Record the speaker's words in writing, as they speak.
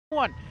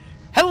One.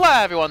 Hello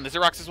everyone, this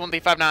is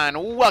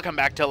Roxas1359. Welcome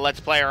back to Let's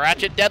Play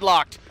Ratchet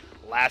Deadlocked.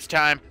 Last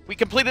time, we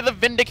completed the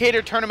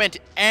Vindicator tournament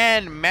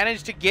and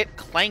managed to get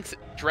Clank's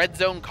Dread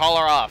Zone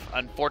collar off.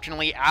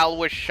 Unfortunately, Al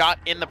was shot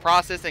in the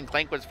process and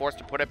Clank was forced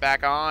to put it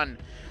back on.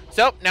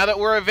 So, now that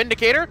we're a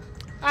Vindicator,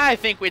 I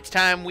think it's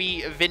time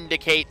we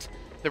vindicate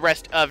the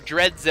rest of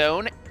Dread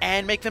Zone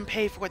and make them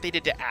pay for what they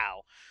did to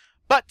Al.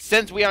 But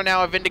since we are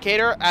now a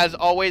Vindicator, as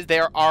always,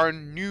 there are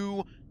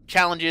new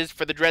challenges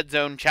for the Dread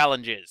Zone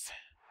challenges.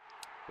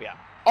 We are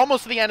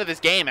almost to the end of this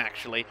game,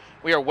 actually.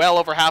 We are well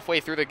over halfway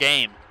through the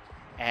game.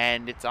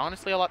 And it's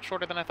honestly a lot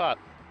shorter than I thought.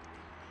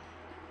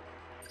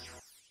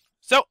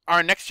 So,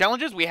 our next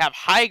challenges, we have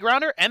High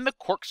Grounder and the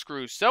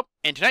Corkscrew. So,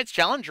 in tonight's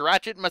challenge,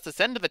 Ratchet must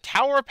ascend to the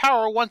Tower of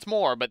Power once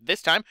more, but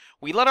this time,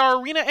 we let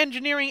our arena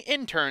engineering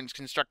interns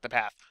construct the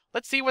path.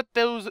 Let's see what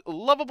those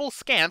lovable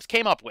scamps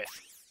came up with.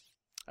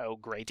 Oh,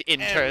 great.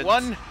 Interns. And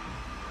one.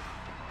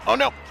 Oh,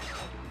 no.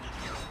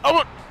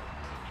 Oh,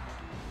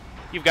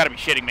 you've got to be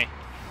shitting me.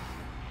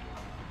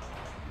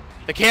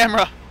 The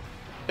camera!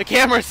 The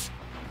cameras!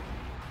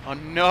 Oh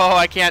no,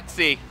 I can't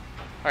see.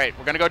 Alright,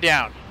 we're gonna go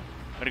down.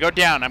 I'm gonna go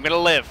down. I'm gonna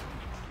live.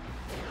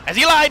 As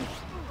he lied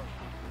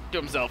to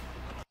himself.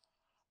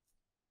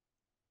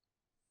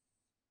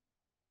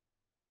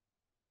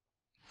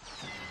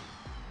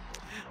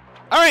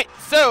 Alright,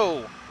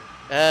 so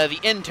the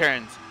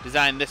interns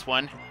designed this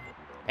one.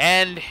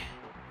 And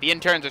the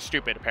interns are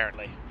stupid,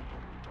 apparently.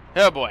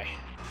 Oh boy.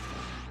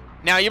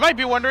 Now, you might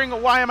be wondering,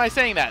 why am I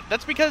saying that?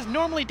 That's because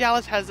normally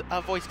Dallas has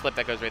a voice clip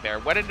that goes right there.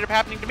 What ended up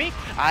happening to me?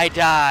 I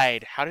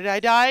died. How did I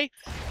die?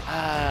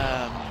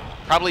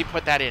 Probably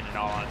put that in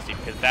all honesty,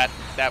 because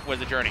that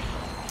was a journey.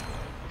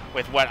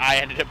 With what I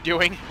ended up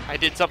doing, I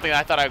did something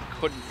I thought I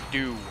couldn't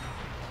do,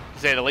 to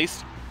say the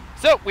least.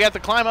 So, we have to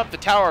climb up the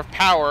Tower of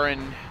Power,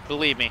 and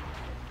believe me,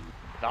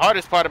 the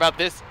hardest part about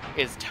this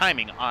is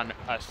timing on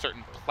a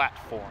certain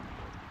platform.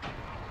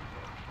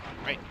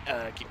 Right,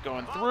 keep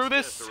going through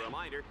this. Just a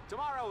reminder,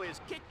 tomorrow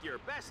is Kick Your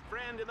Best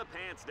Friend in the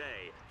Pants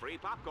Day. Free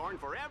popcorn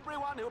for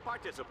everyone who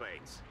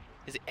participates.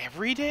 Is it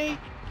every day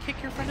Kick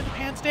Your Friend in the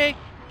Pants Day?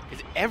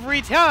 Is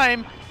every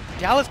time?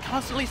 Dallas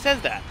constantly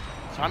says that.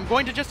 So I'm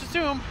going to just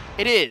assume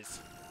it is.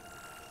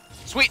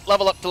 Sweet,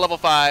 level up to level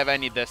 5. I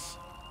need this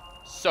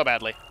so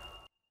badly.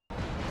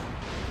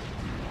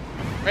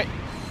 Right.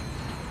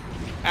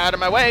 Out of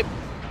my way.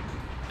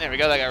 There we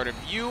go, that got rid of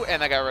you,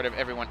 and that got rid of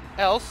everyone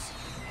else.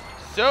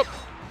 So,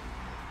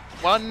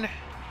 1,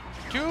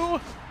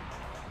 2,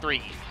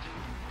 3.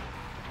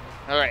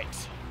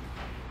 Alright.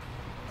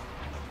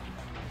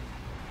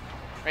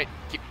 Right,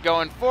 keep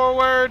going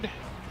forward.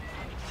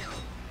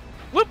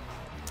 Whoop!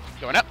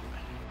 Going up.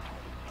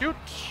 Shoot.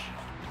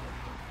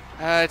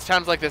 It's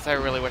times like this I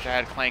really wish I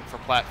had Clank for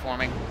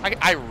platforming.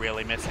 I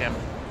really miss him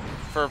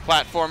for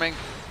platforming.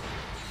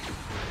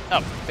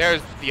 Oh,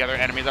 there's the other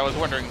enemies. I was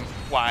wondering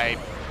why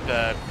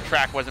the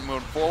track wasn't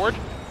moving forward.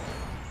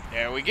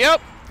 There we go.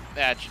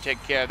 That should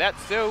take care of that.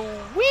 So,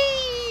 whee!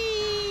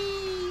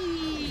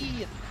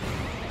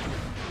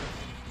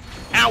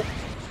 Ow!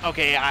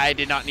 Okay, I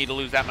did not need to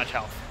lose that much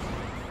health.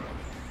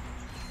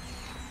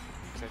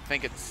 So I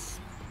think it's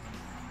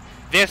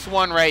this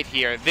one right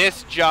here.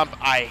 This jump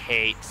I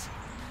hate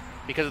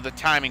because of the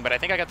timing, but I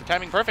think I got the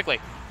timing perfectly.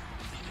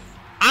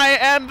 I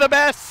am the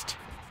best!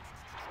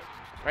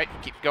 Right,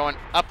 keep going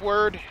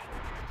upward.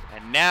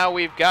 And now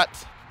we've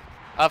got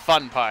a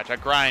fun part, a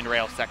grind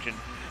rail section.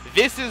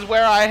 This is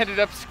where I ended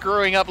up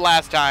screwing up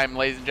last time,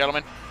 ladies and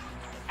gentlemen.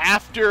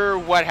 After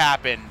what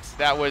happened,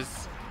 that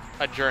was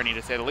a journey,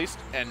 to say the least.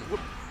 And whoop.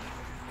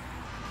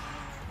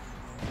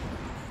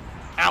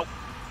 Ow.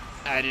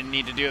 I didn't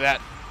need to do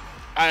that.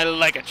 I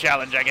like a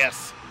challenge, I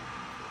guess.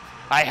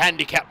 I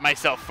handicap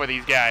myself for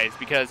these guys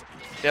because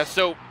they're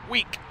so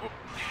weak.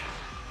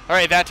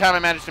 Alright, that time I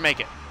managed to make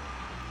it.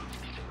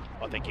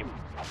 Oh, thank you.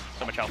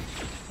 So much help.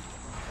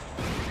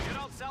 You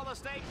don't sell the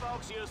steak,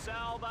 folks. You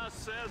sell the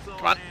sizzle.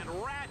 Come on.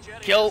 And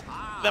Ratchet Kill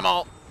them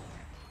all.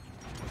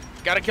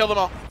 Gotta kill them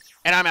all.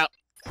 And I'm out.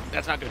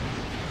 That's not good.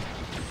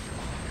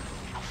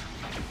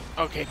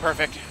 Okay,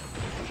 perfect.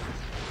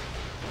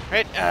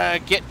 Right,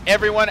 get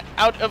everyone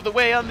out of the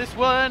way on this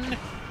one.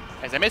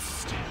 As I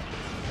missed.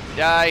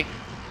 Die.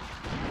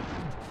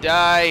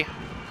 Die.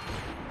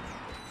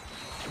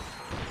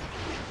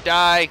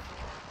 Die.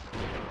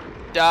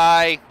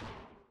 Die.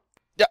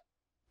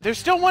 There's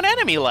still one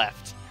enemy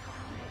left.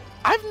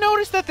 I've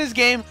noticed that this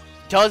game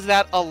does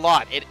that a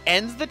lot. It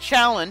ends the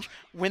challenge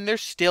when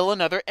there's still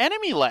another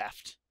enemy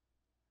left.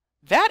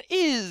 That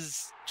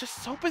is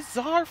just so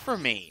bizarre for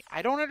me.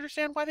 I don't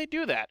understand why they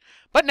do that.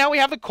 But now we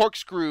have the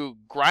Corkscrew.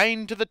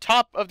 Grind to the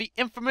top of the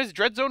infamous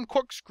Dread Zone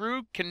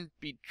Corkscrew can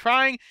be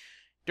trying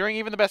during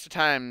even the best of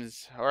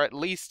times. Or at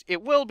least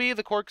it will be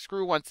the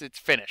Corkscrew once it's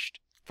finished.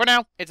 For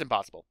now, it's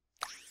impossible.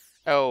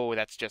 Oh,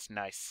 that's just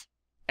nice.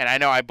 And I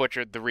know I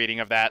butchered the reading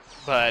of that,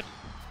 but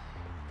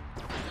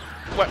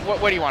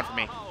what do you want from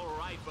me? All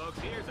right, folks,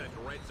 here's a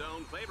Dread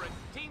Zone favorite.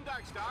 Team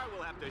Darkstar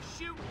will have to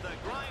shoot the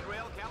grind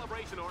rail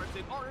calibration orbs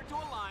in order to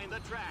align the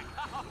track.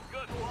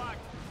 Good luck.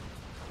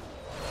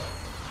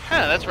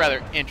 Huh, that's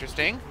rather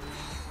interesting.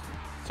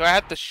 So I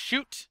have to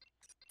shoot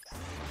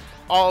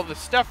all the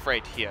stuff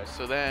right here.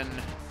 So then...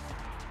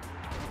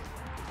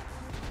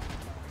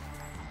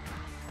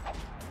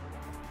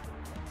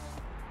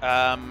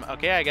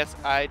 okay, I guess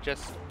I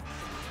just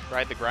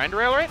ride the grind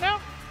rail right now?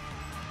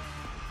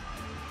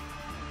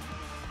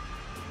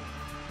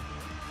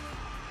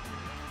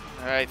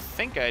 I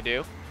think I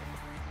do.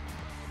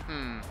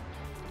 Run,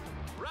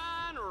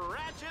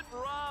 Ratchet,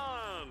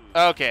 run!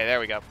 Okay, there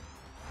we go.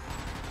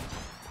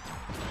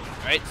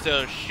 Alright,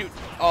 so shoot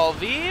all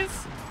these.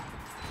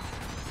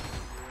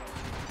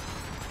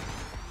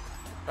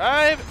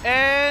 5,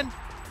 and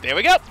there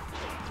we go.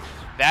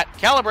 That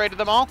calibrated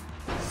them all.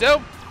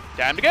 So,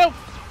 time to go.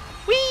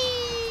 Whee!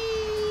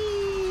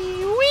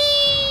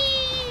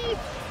 Whee!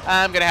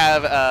 I'm going to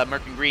have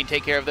Merc and Green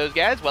take care of those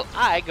guys while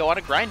I go on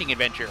a grinding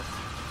adventure,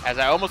 as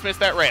I almost missed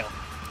that rail,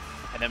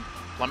 and then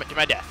plummet to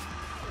my death.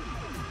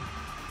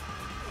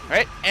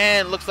 Alright,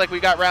 and looks like we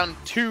got round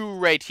 2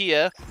 right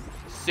here.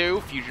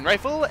 So, fusion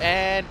rifle,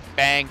 and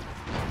bang,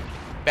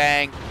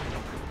 bang,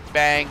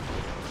 bang,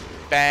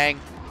 bang.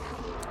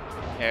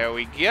 There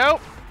we go.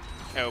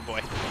 Oh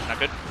boy, not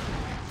good.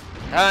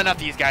 Not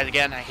these guys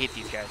again. I hate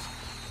these guys.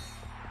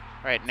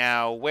 Alright,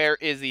 now, where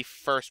is the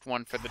first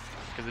one for the...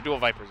 Because the dual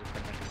Vipers are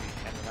pretty much going to be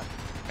ending up.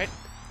 Alright,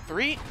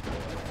 3,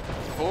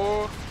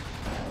 4...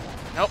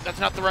 Nope, that's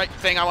not the right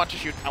thing I want to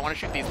shoot. I want to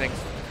shoot these things.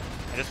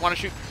 I just want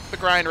to shoot the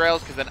grind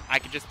rails, because then I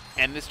can just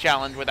end this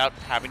challenge without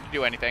having to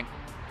do anything.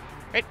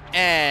 Right,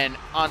 and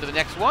on to the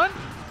next one.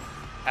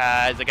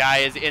 As the guy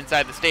is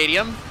inside the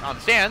stadium, on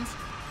the stands.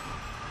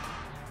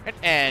 Right,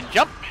 and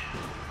jump.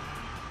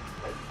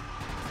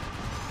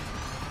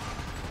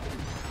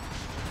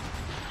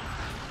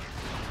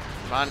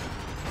 Come on.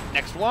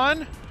 Next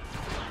one.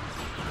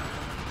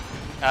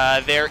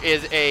 There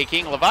is a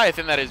King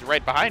Leviathan that is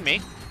right behind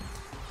me,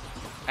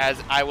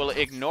 as I will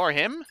ignore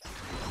him.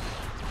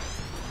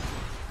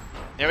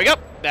 There we go.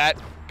 That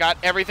got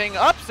everything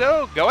up,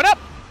 so going up.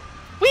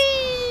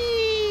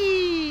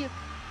 Whee!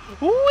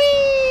 Whee!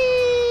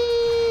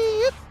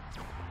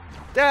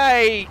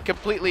 I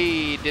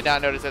completely did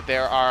not notice that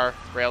there are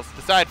rails to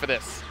the side for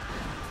this.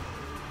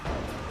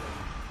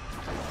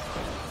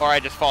 Or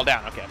I just fall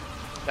down. Okay,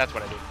 that's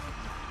what I do.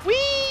 Whee!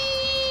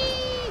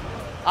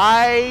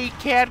 I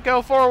can't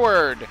go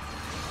forward.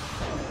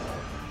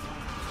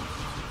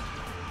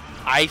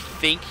 I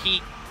think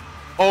he...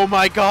 Oh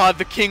my god,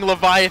 the King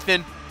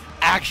Leviathan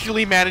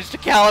actually managed to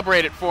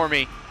calibrate it for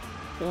me.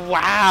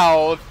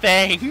 Wow,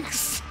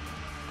 thanks.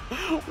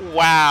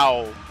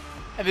 Wow.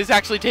 And this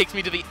actually takes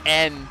me to the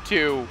end,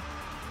 too.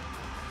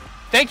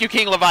 Thank you,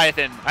 King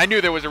Leviathan. I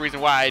knew there was a reason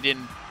why I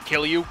didn't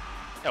kill you.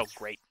 Oh,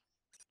 great.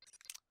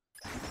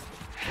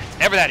 It's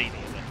never that easy,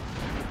 is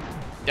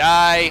it?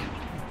 Die.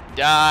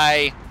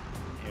 Die.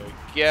 Here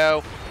we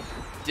go.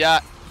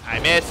 Die. I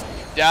missed.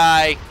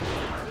 Die.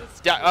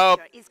 Die. Oh.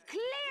 Is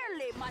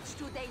clearly much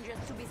too dangerous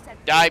to be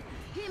set Die.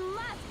 free. He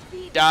must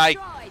be Die.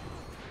 destroyed.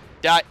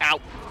 Die. Ow.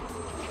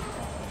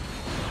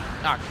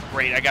 Ah,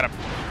 great. I got a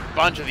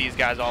bunch of these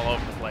guys all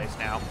over the place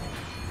now.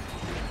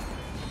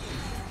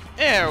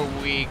 There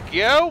we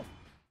go.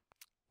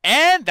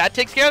 And that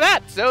takes care of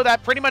that. So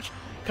that pretty much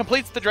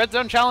completes the Dread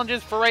Zone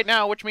challenges for right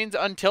now, which means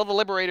until the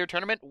Liberator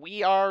tournament,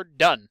 we are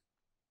done.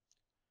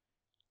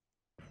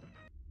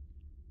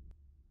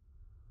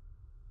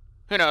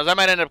 Who knows? I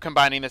might end up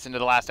combining this into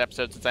the last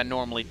episode, since I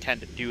normally tend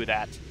to do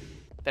that.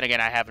 Then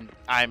again,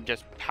 I'm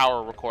just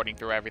power recording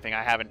through everything.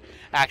 I haven't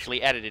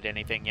actually edited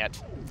anything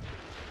yet.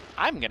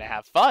 I'm gonna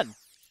have fun.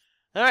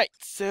 Alright,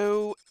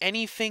 so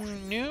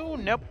anything new?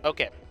 Nope.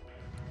 Okay.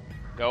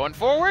 Going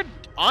forward,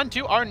 on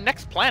to our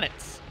next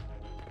planets.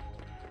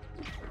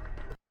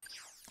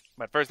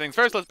 But first things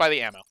first, let's buy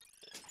the ammo.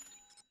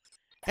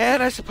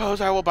 And I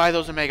suppose I will buy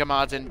those Omega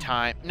mods in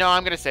time. No,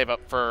 I'm gonna save up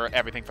for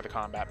everything for the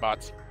combat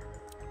bots.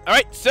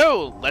 Alright,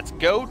 so let's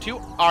go to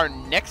our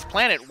next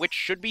planet, which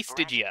should be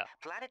Stygia.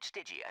 Planet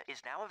Stygia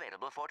is now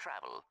available for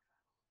travel.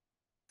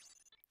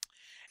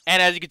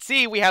 And as you can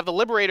see, we have the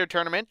Liberator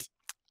tournament.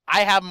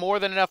 I have more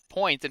than enough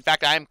points. In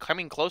fact, I am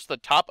coming close to the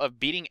top of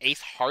beating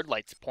Ace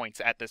Hardlight's points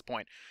at this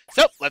point.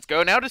 So, let's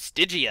go now to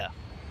Stygia.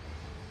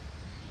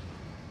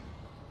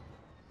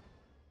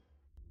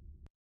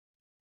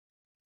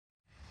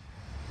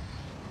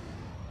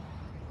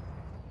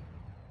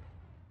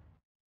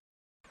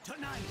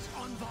 Tonight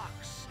on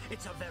Vox,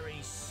 it's a very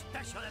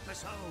special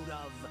episode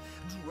of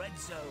Dread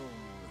Zone.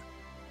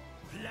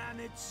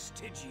 Planet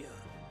Stygia.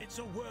 It's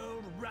a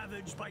world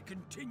ravaged by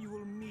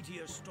continual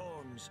meteor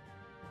storms.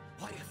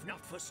 Why, if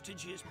not for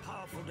Stygia's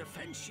powerful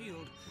defense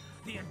shield,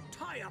 the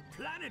entire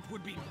planet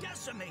would be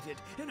decimated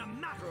in a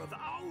matter of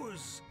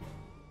hours.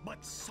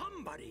 But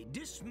somebody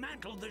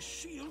dismantled the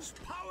shield's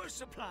power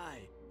supply.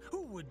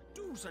 Who would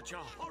do such a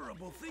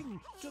horrible thing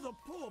to the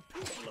poor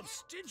people of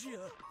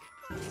Stygia?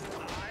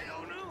 I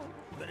don't know,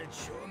 but it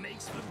sure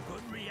makes for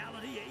good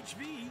reality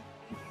HV.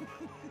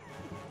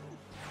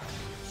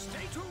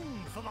 Stay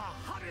tuned for the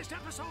hottest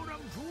episode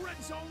of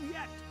Dread Zone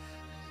yet.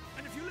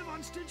 And if you live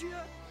on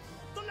Stygia,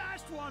 the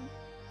last one.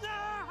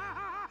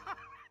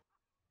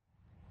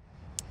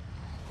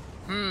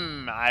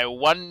 I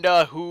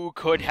wonder who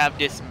could have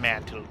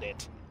dismantled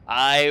it.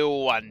 I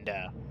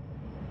wonder.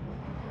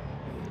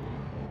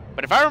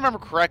 But if I remember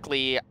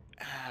correctly,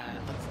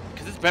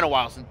 because it's been a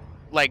while since,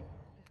 like,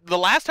 the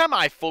last time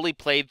I fully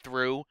played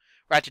through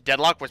Ratchet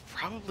Deadlocked was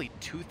probably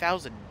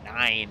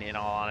 2009, in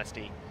all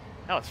honesty.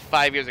 That was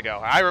 5 years ago.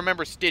 I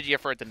remember Stygia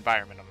for its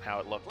environment and how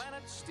it looked.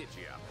 Planet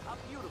Stygia,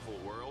 a beautiful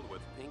world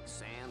with pink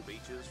sand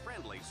beaches,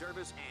 friendly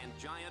service, and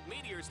giant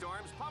meteor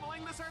storms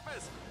pummeling the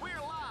surface.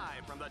 We're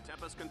live from the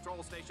Tempest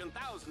Control Station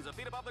thousands of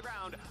feet above the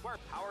ground, where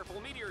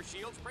powerful meteor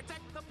shields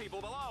protect the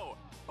people below.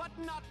 But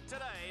not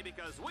today,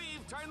 because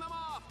we've turned them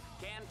off.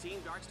 Can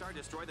Team Darkstar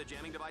destroy the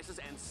jamming devices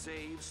and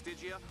save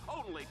Stygia?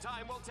 Only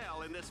time will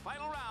tell in this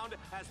final round,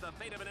 as the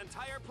fate of an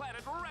entire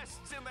planet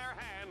rests in their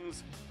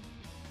hands.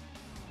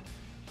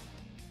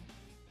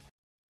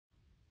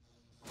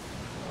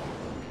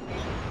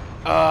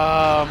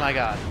 Oh my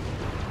god.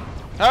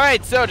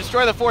 Alright, so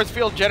destroy the force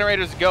field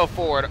generators, go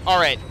forward.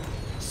 Alright,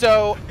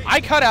 so I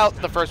cut out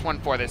the first one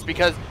for this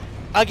because,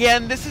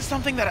 again, this is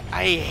something that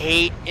I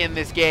hate in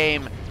this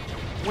game.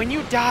 When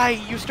you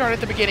die, you start at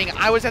the beginning.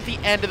 I was at the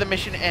end of the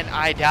mission and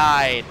I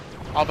died.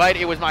 Albeit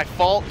it was my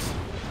fault,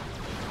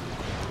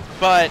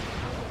 but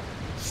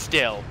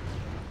still.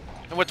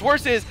 And what's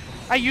worse is,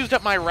 I used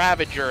up my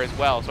Ravager as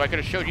well, so I could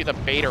have showed you the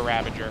Beta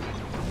Ravager.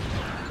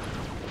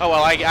 Oh,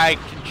 well, I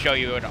can show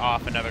you it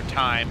off another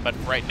time, but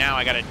right now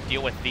I gotta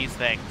deal with these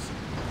things.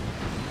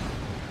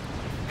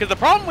 Because the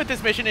problem with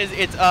this mission is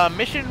it's a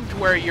mission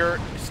where you're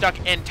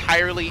stuck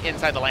entirely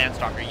inside the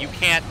Landstalker. You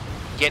can't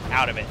get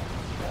out of it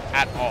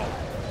at all.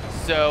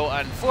 So,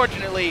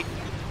 unfortunately,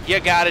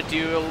 you gotta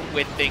deal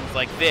with things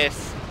like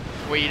this,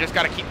 where you just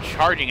gotta keep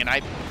charging. And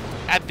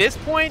at this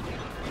point,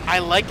 I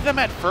liked them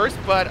at first,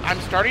 but I'm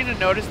starting to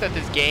notice that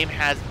this game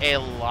has a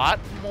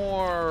lot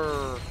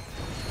more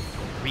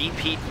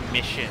repeat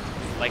missions,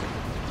 like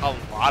a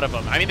lot of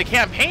them. I mean, the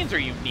campaigns are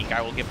unique,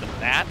 I will give them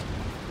that,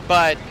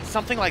 but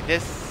something like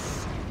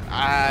this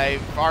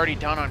I've already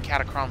done on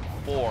Catacrom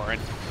 4,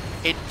 and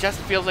it just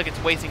feels like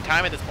it's wasting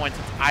time at this point,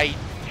 since I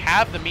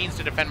have the means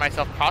to defend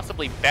myself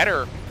possibly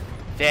better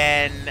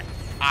than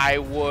I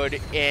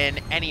would in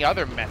any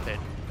other method.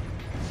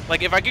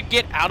 Like, if I could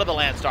get out of the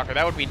Landstalker,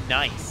 that would be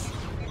nice,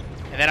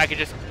 and then I could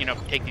just, you know,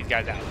 take these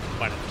guys out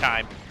one at a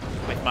time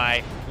with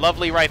my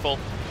lovely rifle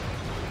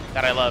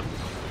that I love.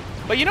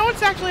 But you know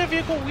what's actually a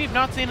vehicle we've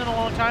not seen in a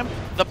long time?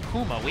 The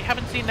Puma. We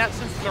haven't seen that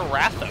since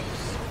Zarathos,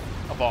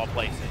 of all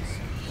places.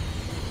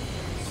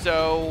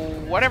 So,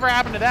 whatever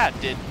happened to that?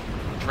 Did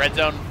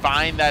Dreadzone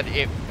find that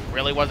it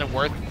really wasn't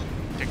worth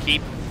to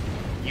keep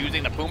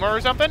using the Puma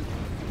or something?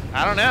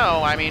 I don't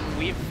know. I mean,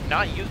 we've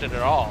not used it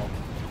at all.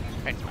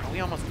 Right, are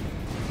we almost...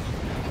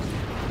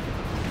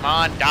 Come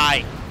on,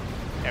 die.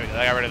 There we go.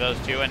 I got rid of those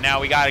two, and now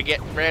we gotta get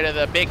rid of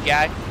the big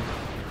guy.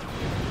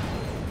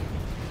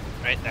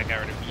 Right, that got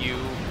rid of you.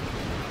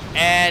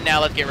 And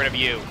now let's get rid of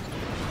you.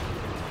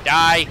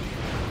 Die.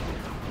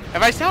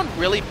 If I sound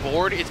really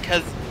bored, it's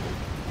because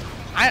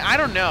I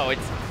don't know.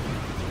 It's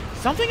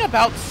something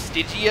about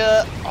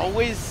Stygia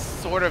always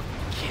sort of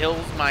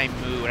kills my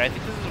mood. I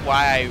think this is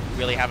why I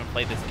really haven't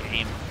played this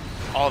game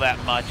all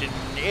that much. And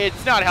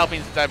it's not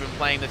helping since I've been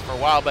playing this for a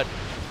while. But,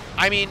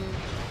 I mean,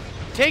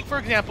 take, for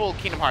example,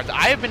 Kingdom Hearts.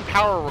 I have been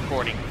power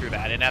recording through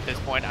that. And at this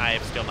point, I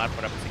have still not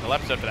put up a single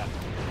episode for that.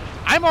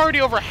 I'm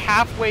already over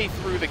halfway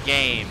through the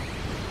game.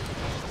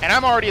 And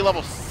I'm already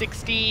level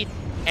 60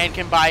 and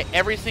can buy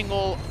every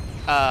single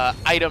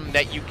item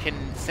that you can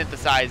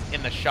synthesize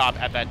in the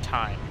shop at that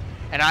time.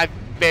 And I've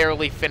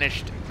barely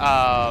finished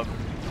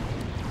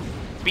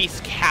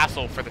Beast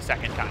Castle for the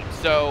second time.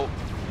 So,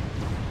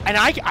 and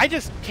I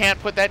just can't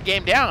put that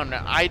game down.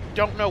 I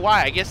don't know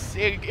why. I guess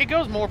it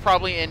goes more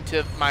probably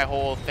into my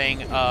whole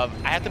thing of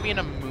I have to be in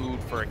a mood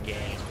for a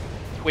game.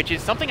 Which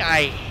is something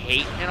I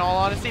hate, in all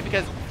honesty,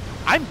 because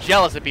I'm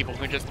jealous of people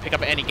who just pick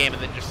up any game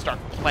and then just start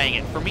playing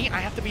it. For me,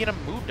 I have to be in a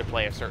mood to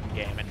play a certain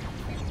game, and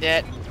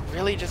that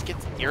really just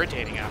gets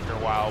irritating after a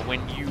while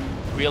when you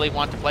really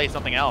want to play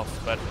something else.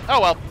 But, oh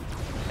well.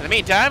 In the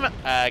meantime,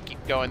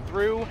 keep going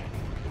through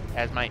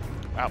as my...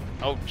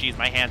 Oh, geez,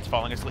 my hand's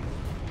falling asleep.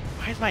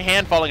 Why is my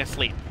hand falling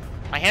asleep?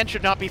 My hand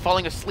should not be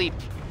falling asleep.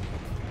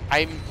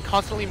 I'm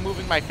constantly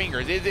moving my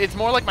fingers. It's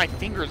more like my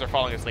fingers are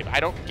falling asleep. I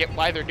don't get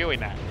why they're doing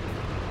that.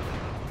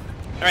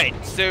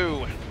 Alright,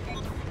 so...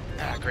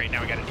 Ah, great,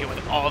 now we gotta deal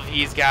with all of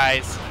these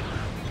guys.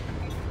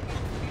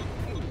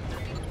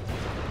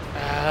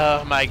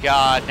 Oh my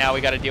god, now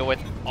we gotta deal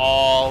with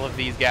all of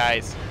these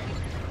guys.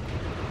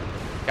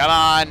 Come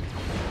on.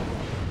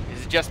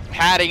 This is just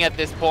padding at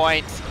this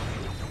point.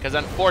 Because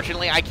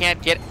unfortunately, I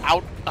can't get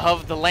out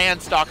of the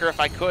Landstalker. If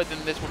I could, then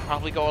this would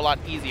probably go a lot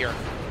easier.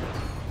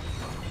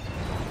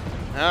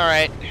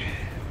 Alright.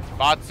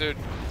 Bots are...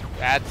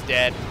 That's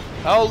dead.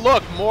 Oh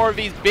look, more of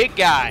these big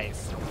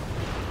guys.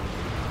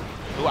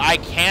 Who I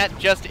can't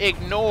just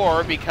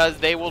ignore because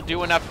they will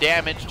do enough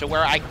damage to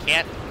where I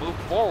can't move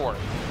forward.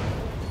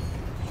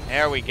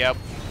 There we go.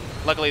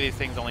 Luckily, these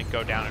things only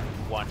go down in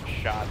one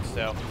shot,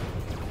 so...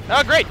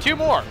 Oh, great, 2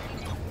 more.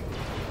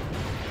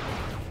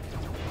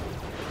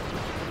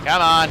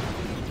 Come on.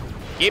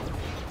 Keep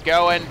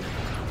going.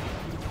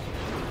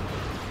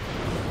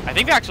 I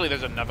think actually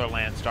there's another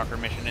Landstalker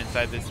mission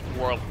inside this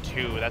world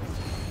too. That's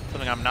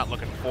something I'm not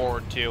looking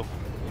forward to.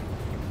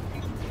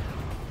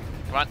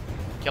 Come on.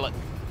 Kill it.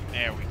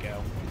 There we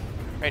go.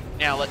 Right,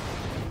 now let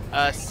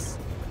us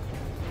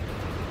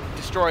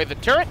destroy the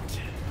turret.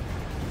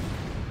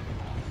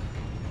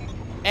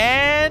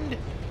 And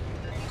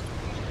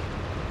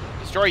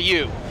destroy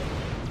you.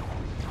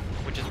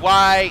 Which is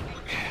why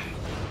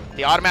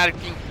the automatic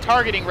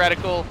targeting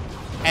reticle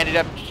ended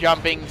up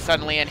jumping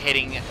suddenly and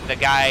hitting the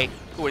guy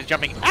who was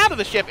jumping out of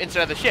the ship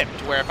instead of the ship,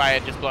 to where if I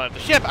had just blown up the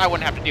ship, I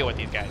wouldn't have to deal with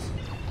these guys.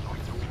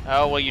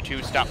 Oh, will you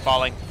two stop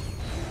falling?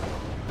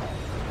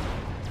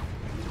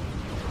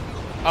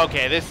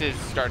 Okay, this is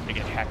starting to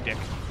get hectic.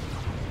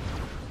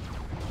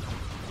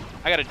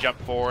 I gotta jump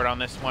forward on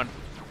this one.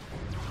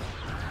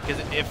 Because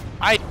if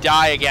I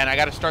die again, I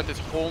gotta start this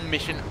whole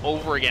mission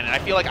over again. And I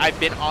feel like I've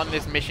been on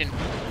this mission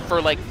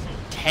for like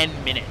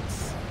 10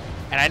 minutes.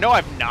 And I know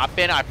I've not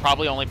been. I've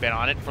probably only been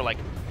on it for like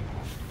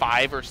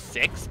 5 or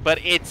 6.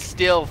 But it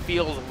still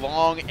feels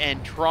long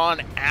and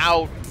drawn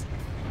out.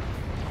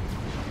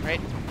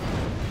 Right?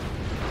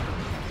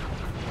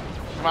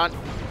 Come on.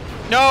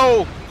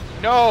 No!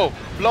 No!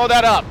 Blow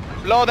that up!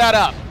 Blow that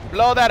up!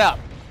 Blow that up!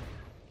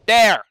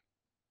 There!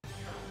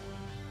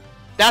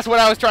 That's what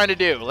I was trying to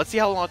do. Let's see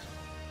how long...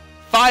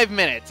 5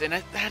 minutes, and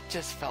that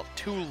just felt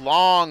too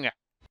long.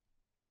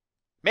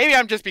 Maybe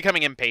I'm just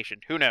becoming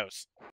impatient. Who knows?